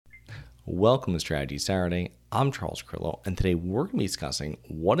Welcome to Strategy Saturday. I'm Charles Crillo, and today we're going to be discussing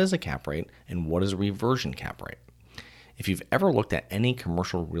what is a cap rate and what is a reversion cap rate. If you've ever looked at any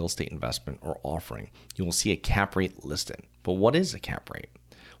commercial real estate investment or offering, you will see a cap rate listed. But what is a cap rate?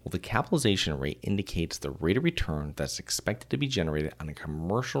 Well, the capitalization rate indicates the rate of return that's expected to be generated on a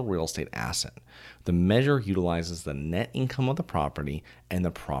commercial real estate asset. The measure utilizes the net income of the property and the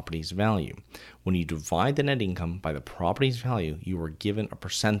property's value. When you divide the net income by the property's value, you are given a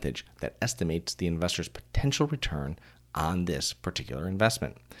percentage that estimates the investor's potential return on this particular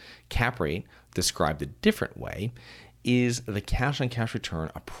investment. Cap rate, described a different way, is the cash-on-cash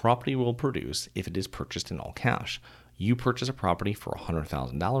return a property will produce if it is purchased in all cash. You purchase a property for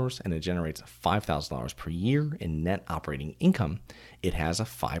 $100,000 and it generates $5,000 per year in net operating income. It has a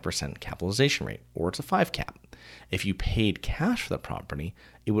 5% capitalization rate, or it's a 5 cap. If you paid cash for the property,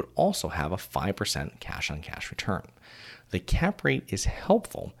 it would also have a 5% cash-on-cash return. The cap rate is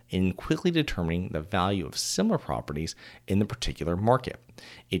helpful in quickly determining the value of similar properties in the particular market.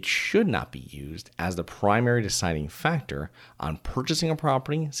 It should not be used as the primary deciding factor on purchasing a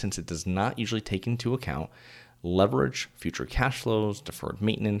property, since it does not usually take into account leverage, future cash flows, deferred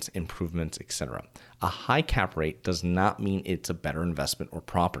maintenance, improvements, etc. A high cap rate does not mean it's a better investment or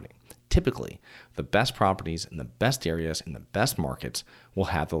property. Typically, the best properties in the best areas in the best markets will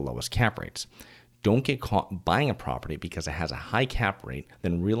have the lowest cap rates. Don't get caught buying a property because it has a high cap rate,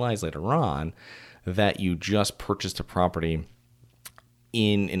 then realize later on that you just purchased a property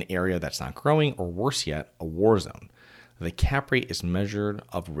in an area that's not growing, or worse yet, a war zone. The cap rate is measured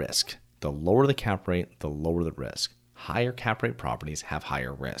of risk. The lower the cap rate, the lower the risk. Higher cap rate properties have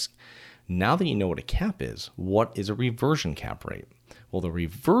higher risk. Now that you know what a cap is, what is a reversion cap rate? Well, the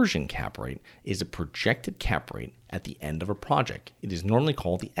reversion cap rate is a projected cap rate at the end of a project. It is normally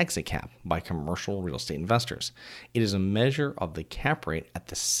called the exit cap by commercial real estate investors. It is a measure of the cap rate at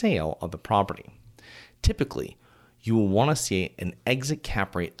the sale of the property. Typically, you will want to see an exit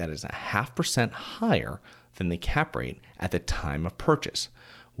cap rate that is 0.5% higher than the cap rate at the time of purchase.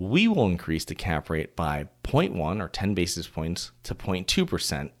 We will increase the cap rate by 0.1 or 10 basis points to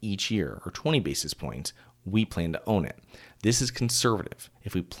 0.2% each year, or 20 basis points. We plan to own it. This is conservative.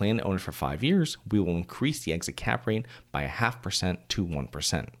 If we plan to own it for 5 years, we will increase the exit cap rate by 0.5% to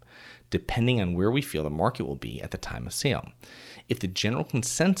 1%, depending on where we feel the market will be at the time of sale. If the general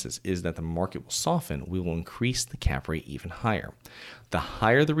consensus is that the market will soften, we will increase the cap rate even higher. The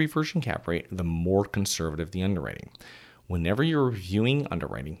higher the reversion cap rate, the more conservative the underwriting. Whenever you're reviewing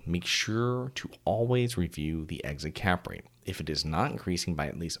underwriting, make sure to always review the exit cap rate. If it is not increasing by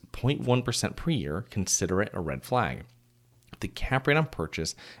at least 0.1% per year, consider it a red flag. If the cap rate on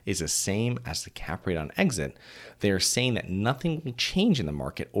purchase is the same as the cap rate on exit, they are saying that nothing will change in the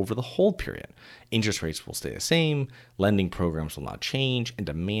market over the hold period. Interest rates will stay the same, lending programs will not change, and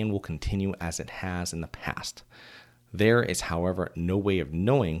demand will continue as it has in the past. There is, however, no way of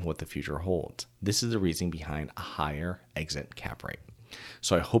knowing what the future holds. This is the reason behind a higher exit cap rate.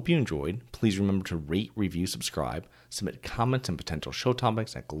 So I hope you enjoyed. Please remember to rate, review, subscribe, submit comments and potential show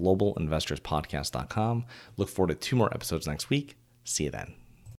topics at globalinvestorspodcast.com. Look forward to 2 more episodes next week. See you then.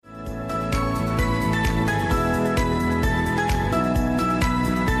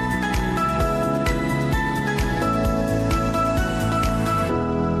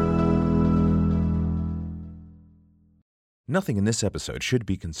 Nothing in this episode should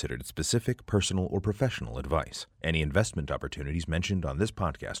be considered specific, personal, or professional advice. Any investment opportunities mentioned on this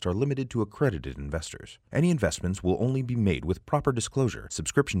podcast are limited to accredited investors. Any investments will only be made with proper disclosure,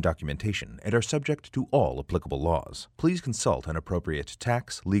 subscription documentation, and are subject to all applicable laws. Please consult an appropriate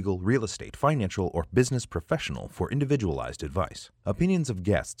tax, legal, real estate, financial, or business professional for individualized advice. Opinions of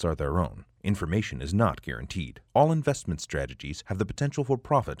guests are their own. Information is not guaranteed. All investment strategies have the potential for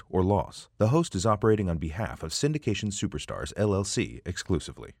profit or loss. The host is operating on behalf of Syndication Superstars, LLC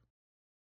exclusively.